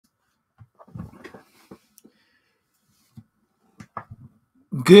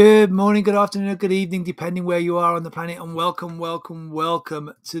Good morning, good afternoon, or good evening, depending where you are on the planet, and welcome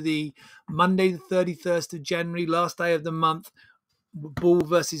to the Monday, the 31st of January, last day of the month, Bull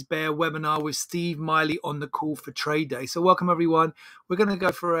versus Bear webinar with Steve Miley on the call for trade day. So welcome everyone. We're going to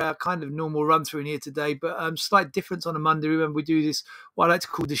go for a kind of normal run through in here today, but slight difference on a Monday. Remember, we do this what I like to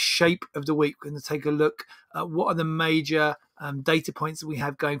call the shape of the week. We're going to take a look at what are the major data points that we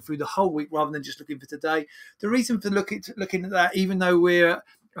have going through the whole week rather than just looking for today. The reason for looking at that, even though we're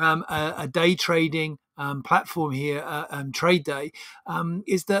a day trading platform here, trade day,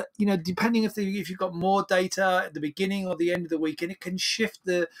 is that, you know, depending if you've got more data at the beginning or the end of the week, and it can shift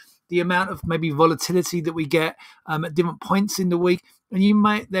the amount of maybe volatility that we get at different points in the week, and you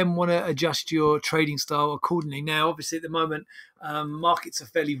might then want to adjust your trading style accordingly. Now, obviously, at the moment, markets are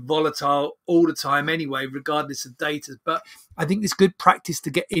fairly volatile all the time anyway, regardless of data. But I think it's good practice to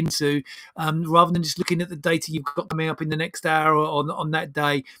get into, rather than just looking at the data you've got coming up in the next hour or on that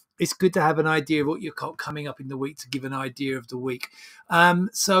day. It's good to have an idea of what you've got coming up in the week to give an idea of the week.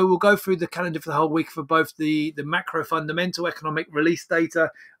 So we'll go through the calendar for the whole week for both the macro fundamental economic release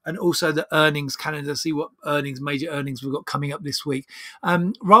data and also the earnings calendar, see what major earnings we've got coming up this week.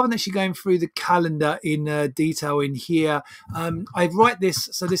 Rather than actually going through the calendar in detail in here, I write this,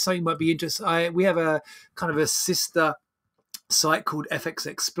 so this something might be interesting. We have a kind of a sister site called FX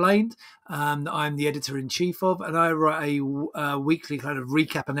Explained, that I'm the editor-in-chief of, and I write a weekly kind of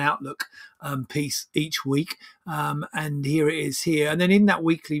recap and outlook piece each week, and here it is here. And then in that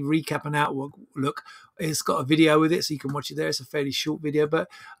weekly recap and outlook, it's got a video with it, so you can watch it there. It's a fairly short video, but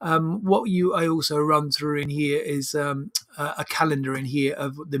I also run through in here is a calendar in here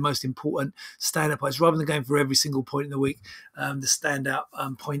of the most important standout points, rather than going through every single point in the week, the standout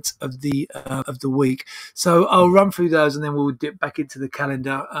points of the week. So I'll run through those, and then we'll dip back into the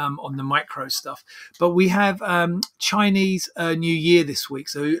calendar on the micro stuff. But we have Chinese New Year this week.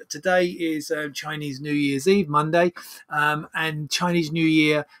 So today is Chinese New Year's Eve, Monday, and Chinese New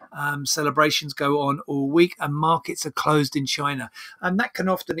Year celebrations go on all week, and markets are closed in China. And that can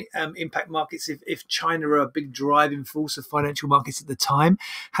often impact markets if China are a big driving force of financial markets at the time.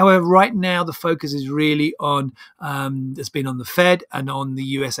 However, right now the focus is really on has been on the Fed and on the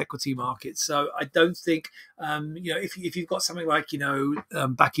US equity markets. So I don't think if you've got something like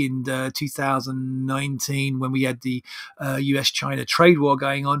back in 2019 when we had the US-China trade war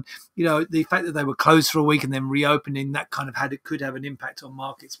going on, the fact that they were closed for a week and then reopening, that kind of could have an impact on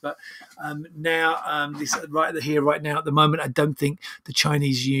markets. But now this right now at the moment, I don't think the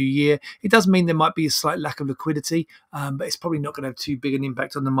Chinese New Year, it does mean there might be a slight lack of liquidity, but it's probably not going to have too big an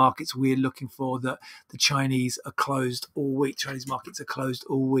impact on the markets. We're looking for that the Chinese are closed all week. Chinese markets are closed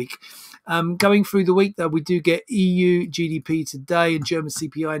all week. Going through the week, though, we do get EU GDP today and German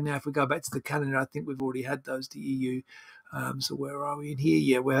CPI. Now, if we go back to the calendar, I think we've already had those, the EU. So where are we in here?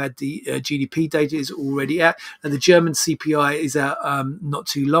 Yeah, we had the GDP data is already out. And the German CPI is out not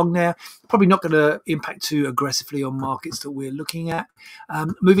too long now. Probably not going to impact too aggressively on markets that we're looking at.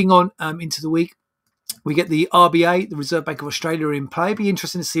 Moving on into the week, we get the RBA, the Reserve Bank of Australia, in play. It'd be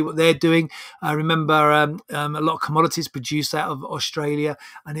interesting to see what they're doing. Remember, a lot of commodities produced out of Australia,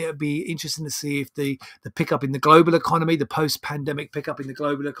 and it would be interesting to see if the pickup in the global economy, the post-pandemic pickup in the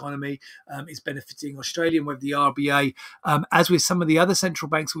global economy, is benefiting Australia, and whether the RBA, as with some of the other central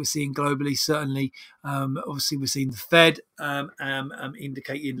banks we're seeing globally, certainly, obviously we've seen the Fed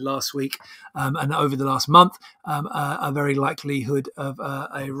indicating last week and over the last month a very likelihood of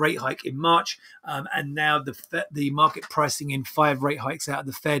a rate hike in March, and now the market pricing in 5 rate hikes out of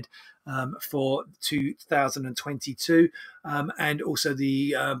the Fed for 2022, and also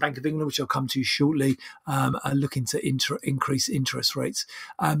the Bank of England, which I'll come to shortly, are looking to increase interest rates.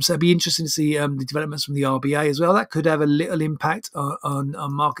 So it'd be interesting to see the developments from the RBA as well. That could have a little impact on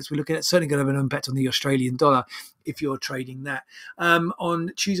markets we're looking at. Certainly going to have an impact on the Australian dollar if you're trading that.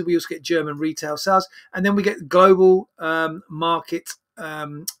 On Tuesday, we also get German retail sales, and then we get global market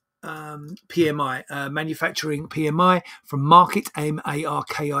PMI, manufacturing PMI from Markit,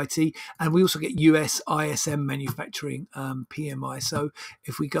 MARKIT, and we also get US ISM manufacturing PMI. So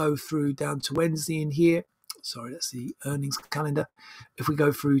if we go through down to Wednesday in here, sorry, that's the earnings calendar. If we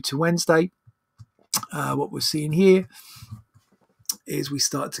go through to Wednesday, what we're seeing here is we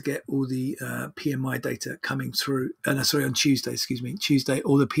start to get all the PMI data coming through. On Tuesday, Tuesday,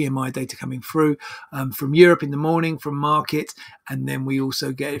 all the PMI data coming through from Europe in the morning from Markit, and then we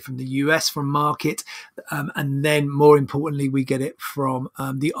also get it from the US from Markit, and then more importantly, we get it from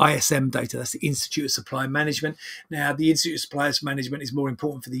the ISM data. That's the Institute of Supply Management. Now, the Institute of Supply Management is more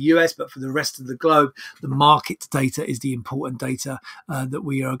important for the US, but for the rest of the globe, the Markit data is the important data that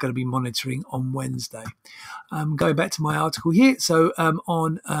we are going to be monitoring on Wednesday. Going back to my article here, so also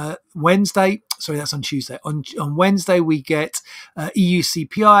on Wednesday, sorry, that's on Tuesday. On Wednesday, we get EU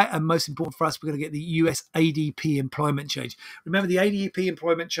CPI, and most important for us, we're going to get the US ADP employment change. Remember, the ADP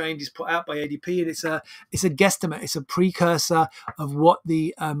employment change is put out by ADP, and it's a guesstimate. It's a precursor of what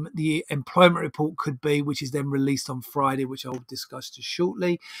the employment report could be, which is then released on Friday, which I'll discuss just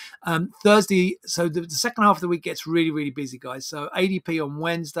shortly. Thursday, so the second half of the week gets really, really busy, guys. So ADP on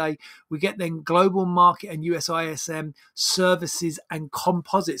Wednesday, we get then global market and US ISM services and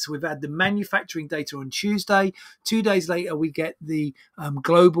composites. So we've had the manufacturing data on Tuesday. 2 days later, we get the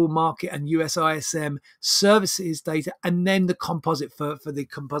global market and US ISM services data, and then the composite for the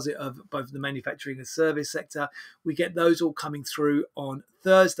composite of both the manufacturing and service sector. We get those all coming through on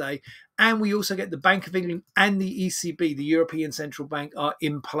Thursday. And we also get the Bank of England and the ECB, the European Central Bank, are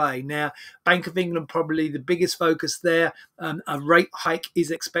in play. Now, Bank of England, probably the biggest focus there. A rate hike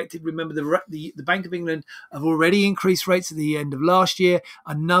is expected. Remember, the Bank of England have already increased rates at the end of last year.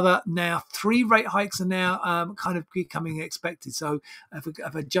 Another now 3 rate hikes are now kind of becoming expected. So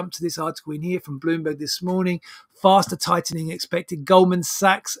if I jump to this article in here from Bloomberg this morning, faster tightening expected. Goldman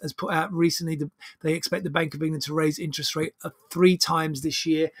Sachs has put out recently they expect the Bank of England to raise interest rate 3 times this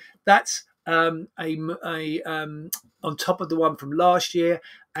year. That's on top of the one from last year,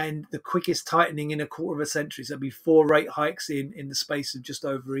 and the quickest tightening in a quarter of a century. So it'll be 4 rate hikes in the space of just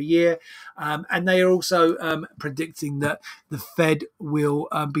over a year. And they are also predicting that the Fed will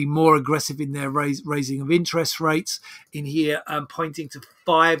be more aggressive in their raising of interest rates in here, pointing to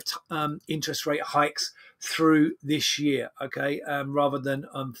 5 interest rate hikes through this year, okay, rather than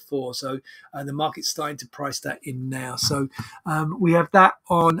 4. So the market's starting to price that in now. So we have that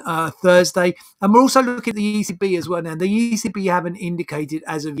on Thursday, and we're also looking at the ECB as well. Now, the ECB haven't indicated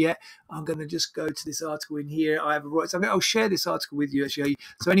as of yet. I'm going to just go to this article in here. I'll share this article with you actually.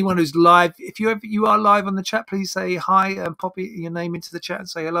 So anyone who's live, if you are live on the chat, please say hi and pop your name into the chat and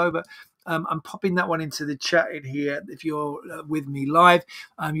say hello. But I'm popping that one into the chat in here. If you're with me live,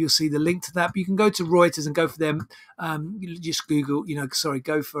 you'll see the link to that. But you can go to Reuters and go for them. Just Google,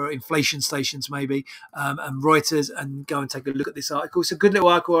 go for inflation stations maybe, and Reuters, and go and take a look at this article. It's a good little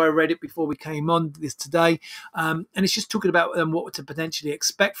article. I read it before we came on this today, and it's just talking about what to potentially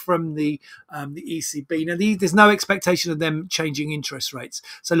expect from the ECB. Now, there's no expectation of them changing interest rates.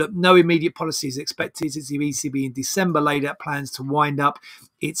 So look, no immediate policy is expected. As the ECB in December laid out plans to wind up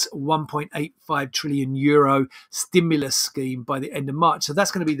its 1.85 trillion euro stimulus scheme by the end of March. So that's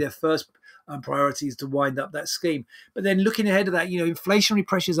going to be their first priority, is to wind up that scheme. But then looking ahead of that, inflationary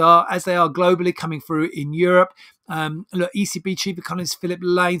pressures are, as they are globally, coming through in Europe. Look, ECB Chief Economist Philip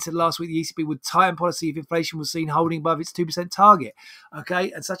Lane said last week the ECB would tighten policy if inflation was seen holding above its 2% target.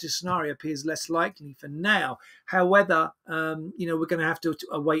 Okay, and such a scenario appears less likely for now. However, we're going to have to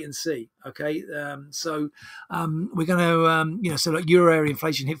wait and see. Okay, so we're going to, so like euro area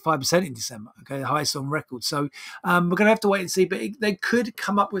inflation hit 5% in December. Okay, the highest on record. So we're going to have to wait and see. But they could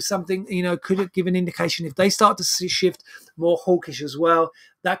come up with something. Could give an indication if they start to shift more hawkish as well.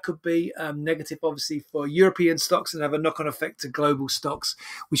 That could be negative, obviously, for European stocks and have a knock-on effect to global stocks,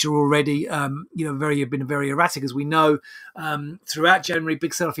 which are already, have been very erratic, as we know, throughout January.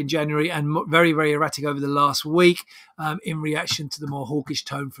 Big sell-off in January, and very, very erratic over the last week in reaction to the more hawkish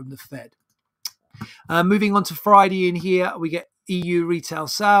tone from the Fed. Moving on to Friday in here, we get EU retail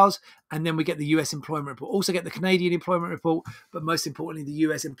sales, and then we get the US employment report. Also get the Canadian employment report, but most importantly, the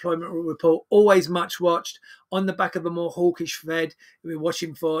US employment report, always much watched. On the back of a more hawkish Fed, we're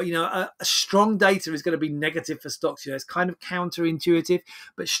watching for, a strong data is going to be negative for stocks. It's kind of counterintuitive,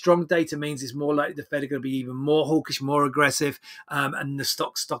 but strong data means it's more likely the Fed are going to be even more hawkish, more aggressive, and the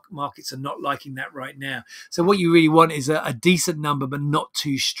stock markets are not liking that right now. So what you really want is a decent number, but not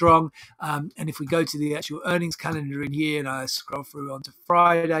too strong. And if we go to the actual earnings calendar in here, and I scroll through onto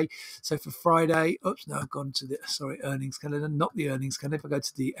Friday. So for Friday, I've gone to the, earnings calendar, not the earnings calendar. If I go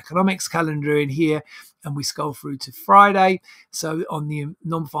to the economics calendar in here, and we scroll through to Friday. So on the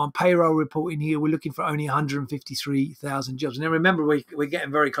non-farm payroll report in here, we're looking for only 153,000 jobs. Now, remember, we're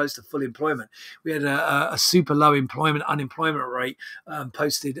getting very close to full employment. We had a super low unemployment rate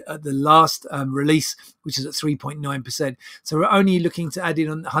posted at the last release, which is at 3.9%. So we're only looking to add in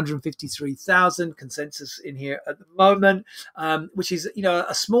on 153,000 consensus in here at the moment, which is,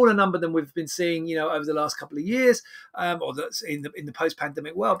 a smaller number than we've been seeing, over the last couple of years, or that's in the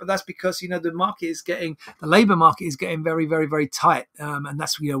post-pandemic world. But that's because, the labour market is getting very, very, very tight. And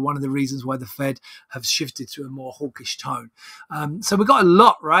that's, one of the reasons why the Fed have shifted to a more hawkish tone. So we've got a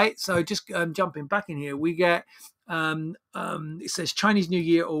lot, right? So just jumping back in here, we get it says Chinese New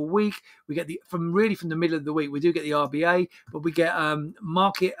Year all week. We get from the middle of the week. We do get the RBA, but we get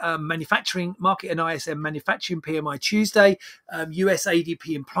market and ISM manufacturing PMI Tuesday, US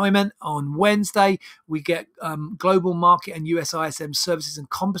ADP employment on Wednesday. We get global market and US ISM services and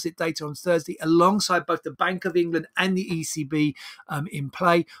composite data on Thursday, alongside both the Bank of England and the ECB in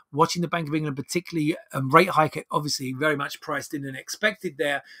play. Watching the Bank of England, particularly rate hike, obviously very much priced in and expected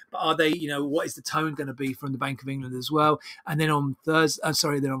there. But are they, what is the tone going to be from the Bank of England as well? And then on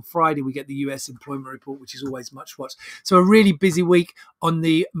Friday, we get the US employment report, which is always much watched. So a really busy week on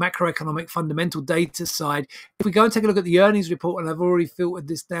the macroeconomic fundamental data side. If we go and take a look at the earnings report, and I've already filtered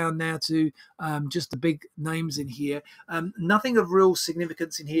this down now to just the big names in here, nothing of real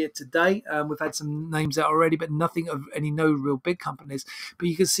significance in here today. We've had some names out already, but nothing of no real big companies. But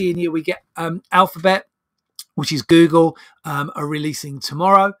you can see in here we get Alphabet, which is Google, are releasing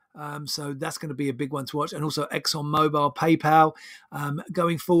tomorrow. So that's going to be a big one to watch. And also ExxonMobil, PayPal,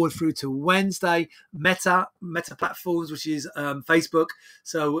 going forward through to Wednesday, Meta Platforms, which is Facebook.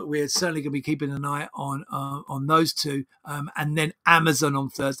 So we're certainly going to be keeping an eye on those two. And then Amazon on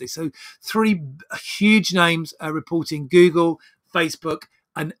Thursday. So three huge names reporting: Google, Facebook,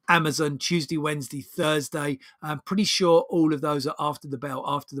 and Amazon Tuesday, Wednesday, Thursday. I'm pretty sure all of those are after the bell,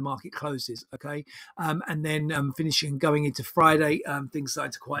 after the market closes. Okay. And then finishing going into Friday, things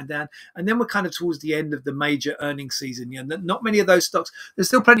starting to quieten down. And then we're kind of towards the end of the major earnings season. Not many of those stocks. There's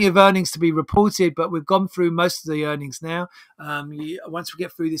still plenty of earnings to be reported, but we've gone through most of the earnings now. Once we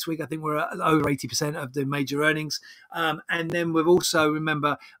get through this week, I think we're at over 80% of the major earnings. And then we've also,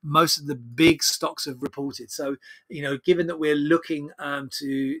 remember, most of the big stocks have reported. So, given that we're looking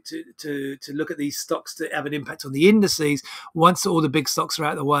to look at these stocks that have an impact on the indices, once all the big stocks are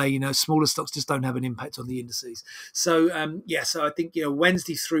out of the way, smaller stocks just don't have an impact on the indices. So so I think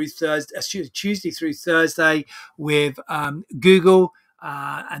Wednesday through Thursday, Tuesday through Thursday with Google,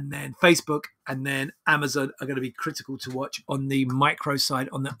 and then Facebook, and then Amazon are going to be critical to watch on the micro side,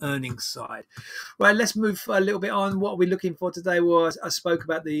 on the earnings side. Right, let's move a little bit on. What are we looking for today? Well, I spoke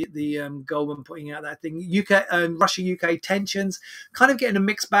about the Goldman putting out that thing. Russia-UK tensions, kind of getting a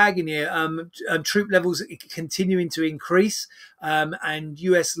mixed bag in here. Troop levels continuing to increase, and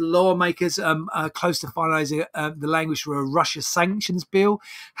US lawmakers are close to finalising the language for a Russia sanctions bill.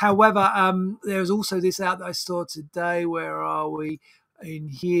 However, there's also this out that I saw today. Where are we? In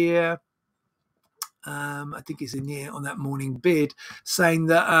here, I think it's in here on that morning bid, saying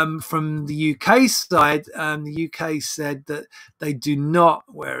that from the UK side, the UK said that they do not.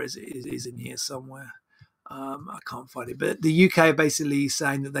 Where is it? It is in here somewhere. I can't find it, but the UK are basically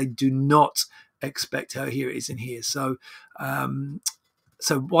saying that they do not expect her. Here it is in here. So.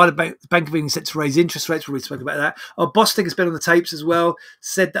 So while the Bank of England is set to raise interest rates, we already spoke about that. Bostic has been on the tapes as well,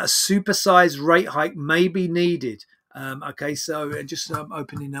 said that a supersized rate hike may be needed. Okay, so just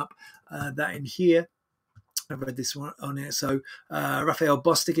opening up that in here. I've read this one on here. So Raphael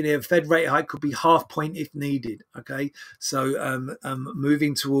Bostic in here, Fed rate hike could be half point if needed. Okay, so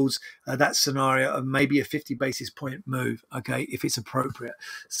moving towards that scenario of maybe a 50 basis point move. Okay, if it's appropriate.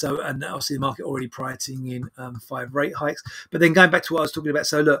 So, and obviously the market already pricing in 5 rate hikes. But then going back to what I was talking about.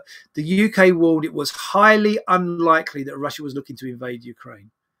 So look, the UK warned it was highly unlikely that Russia was looking to invade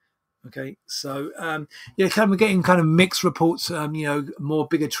Ukraine. Okay, so we're getting kind of mixed reports. More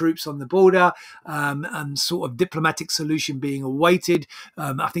bigger troops on the border, and sort of diplomatic solution being awaited.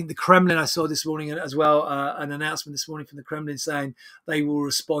 I think the Kremlin, I saw this morning as well, an announcement this morning from the Kremlin saying they will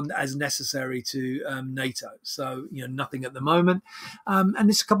respond as necessary to NATO. So nothing at the moment. And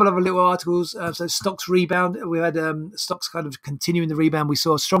there's a couple of other little articles. So stocks rebound. We had stocks kind of continuing the rebound. We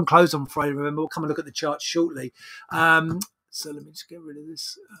saw a strong close on Friday. Remember, we'll come and look at the chart shortly. So let me just get rid of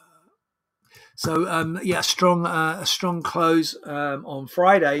this. So a strong close on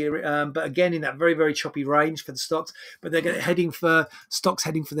Friday, but again in that very, very choppy range for the stocks. But they're heading for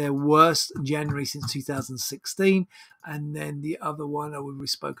their worst January since 2016. And then the other one, we've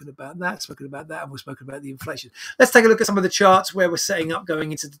spoken about that, and we've spoken about the inflation. Let's take a look at some of the charts where we're setting up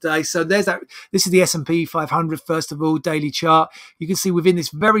going into today. So there's that. This is the S&P 500, first of all, daily chart. You can see within this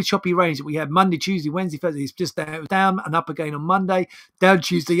very choppy range that we had Monday, Tuesday, Wednesday, Thursday. It's just down and up again on Monday, down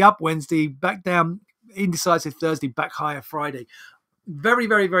Tuesday, up Wednesday, back down, indecisive Thursday, back higher Friday. Very,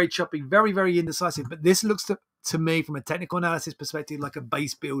 very, very choppy, very, very indecisive. But this looks to me, from a technical analysis perspective, like a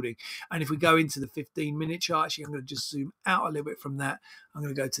base building. And if we go into the 15-minute chart, actually, I'm going to just zoom out a little bit from that. I'm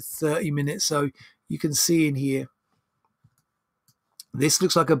going to go to 30 minutes. So you can see in here, this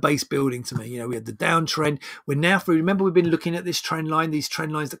looks like a base building to me. We had the downtrend. We're now through. Remember, we've been looking at this trend line, these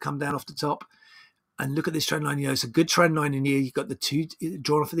trend lines that come down off the top. and look at this trend line. It's a good trend line in here. You've got the two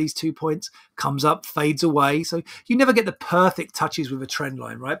drawn off of these 2 points, comes up, fades away. So you never get the perfect touches with a trend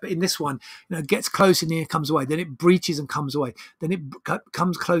line, right? But in this one, it gets close in here, comes away. Then it breaches and comes away. Then it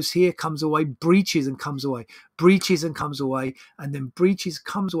comes close here, comes away, breaches and comes away, breaches and comes away, and then breaches,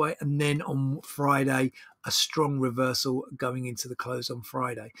 comes away. And then on Friday, a strong reversal going into the close on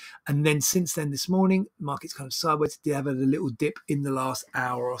Friday. And then since then, this morning, market's kind of sideways. They have a little dip in the last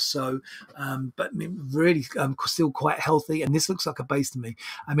hour or so, but really still quite healthy. And this looks like a base to me.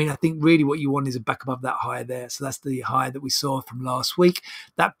 I think really what you want is a back above that high there. So that's the high that we saw from last week.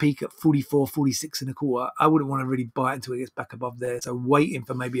 That peak at 44, 46 and a quarter. I wouldn't want to really buy it until it gets back above there. So waiting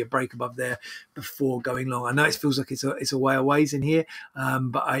for maybe a break above there before going long. I know it feels like it's a way a ways in here,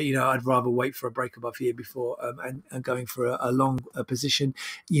 but I'd rather wait for a break above here before and going for a long position.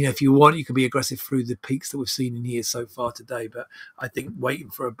 If you want, you can be aggressive through the peaks that we've seen in here so far today, but I think waiting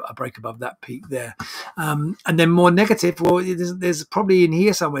for a break above that peak there. And then more negative, well, there's probably in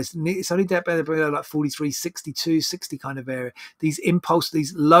here somewhere. It's only down like 43, 62, 60 kind of area. These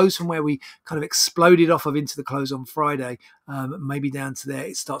lows from where we kind of exploded off of into the close on Friday, maybe down to there,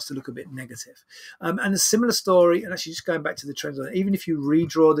 it starts to look a bit negative. And a similar story, and actually just going back to the trend line, even if you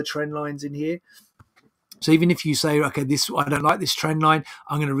redraw the trend lines in here, so even if you say, okay, I don't like this trend line,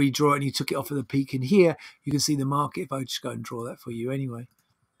 I'm going to redraw it, and you took it off of the peak in here, you can see the market. If I just go and draw that for you anyway.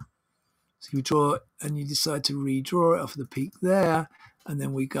 So you draw it and you decide to redraw it off of the peak there, and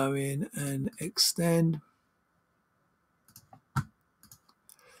then we go in and extend.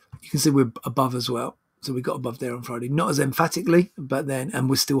 You can see we're above as well. So we got above there on Friday, not as emphatically, but then, and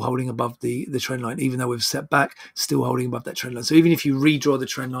we're still holding above the trend line, even though we've set back, still holding above that trend line. So even if you redraw the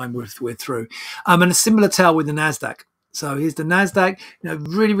trend line, we're through. And a similar tale with the NASDAQ. So here's the NASDAQ,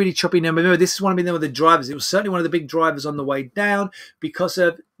 really, really choppy. Now, remember, this is one of the drivers. It was certainly one of the big drivers on the way down because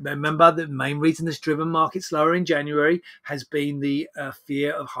of, remember, the main reason that's driven markets lower in January has been the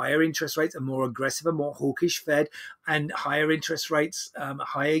fear of higher interest rates, a more aggressive and more hawkish Fed, and higher interest rates,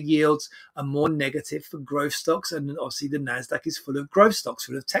 higher yields are more negative for growth stocks. And obviously the NASDAQ is full of growth stocks,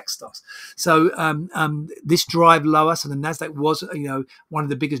 full of tech stocks. So this drive lower, so the NASDAQ was, one of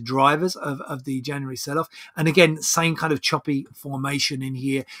the biggest drivers of the January sell-off. And again, same kind of choppy formation in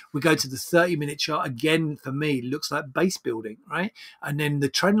here. We go to the 30-minute chart. Again, for me, looks like base building, right? And then the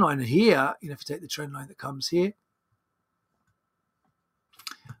trend line here, if you take the trend line that comes here,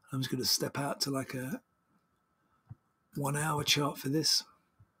 I'm just going to step out to like a 1 hour chart for this.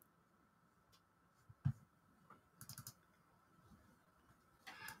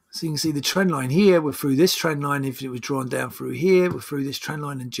 So you can see the trend line here. We're through this trend line. If it was drawn down through here, we're through this trend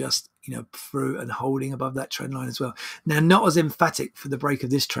line and just, through and holding above that trend line as well. Now, not as emphatic for the break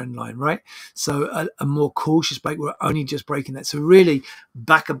of this trend line, right? So a more cautious break. We're only just breaking that. So really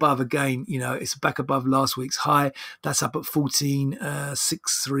back above again, it's back above last week's high. That's up at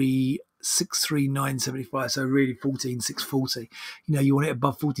 14,639.75, so really 14,640. You want it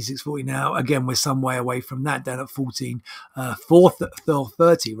above 14,640. Now again, we're some way away from that, down at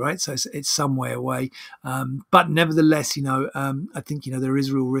 14,430, right? So it's some way away, but nevertheless, I think there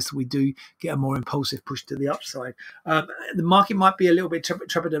is real risk we do get a more impulsive push to the upside. The market might be a little bit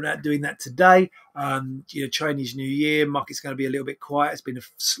trepidant about doing that today. Chinese New Year, market's going to be a little bit quiet. It's been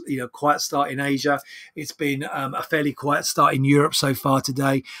a quiet start in Asia. It's been a fairly quiet start in Europe so far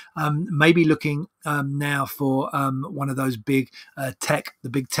today. Maybe looking now for one of those big tech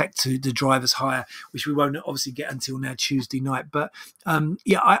to drive us higher, which we won't obviously get until now Tuesday night. But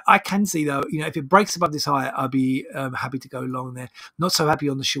I can see though, if it breaks above this high, I'll be happy to go long there. Not so happy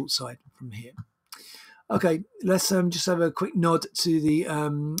on the short side from here. Okay, let's just have a quick nod to the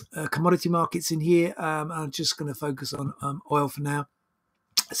commodity markets in here. I'm just going to focus on oil for now.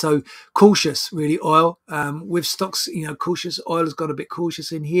 So cautious, really, oil. With stocks, cautious. Oil has got a bit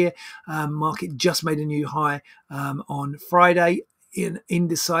cautious in here. Market just made a new high on Friday.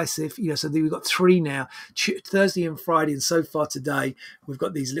 Indecisive, so we've got three now, Thursday and Friday, and so far today we've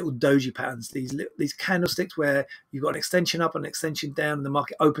got these little doji patterns, these candlesticks where you've got an extension up and an extension down, and the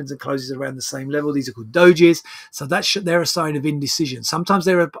market opens and closes around the same level. These are called dojis. So they're a sign of indecision. Sometimes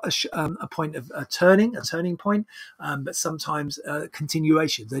they're a point of a turning point, but sometimes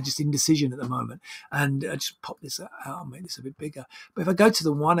continuation. They're just indecision at the moment. And I just pop this out and make this a bit bigger. But if I go to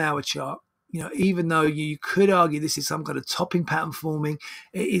the 1 hour chart, even though you could argue this is some kind of topping pattern forming,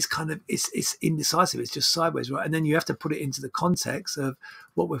 it is it's indecisive. It's just sideways, right? And then you have to put it into the context of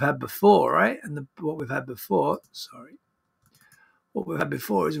what we've had before, right? And what we've had before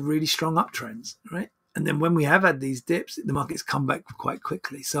is really strong uptrends, right? And then when we have had these dips, the market's come back quite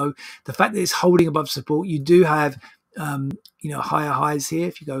quickly. So the fact that it's holding above support, you do have higher highs here.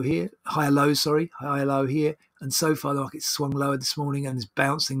 If you go here, higher lows, sorry, higher low here. And so far, the market's swung lower this morning and is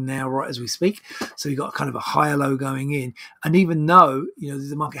bouncing now right as we speak. So you've got kind of a higher low going in. And even though,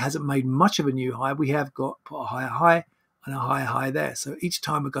 the market hasn't made much of a new high, we have put a higher high and a higher high there. So each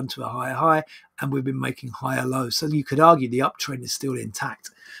time we've gone to a higher high and we've been making higher lows. So you could argue the uptrend is still intact,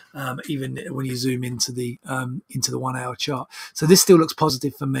 even when you zoom into the 1 hour chart. So this still looks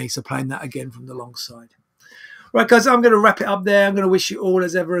positive for me. So playing that again from the long side. Right, guys, I'm going to wrap it up there. I'm going to wish you all,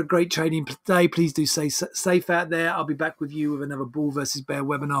 as ever, a great trading day. Please do stay safe out there. I'll be back with you with another bull versus bear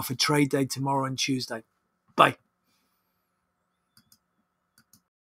webinar for trade day tomorrow and Tuesday. Bye.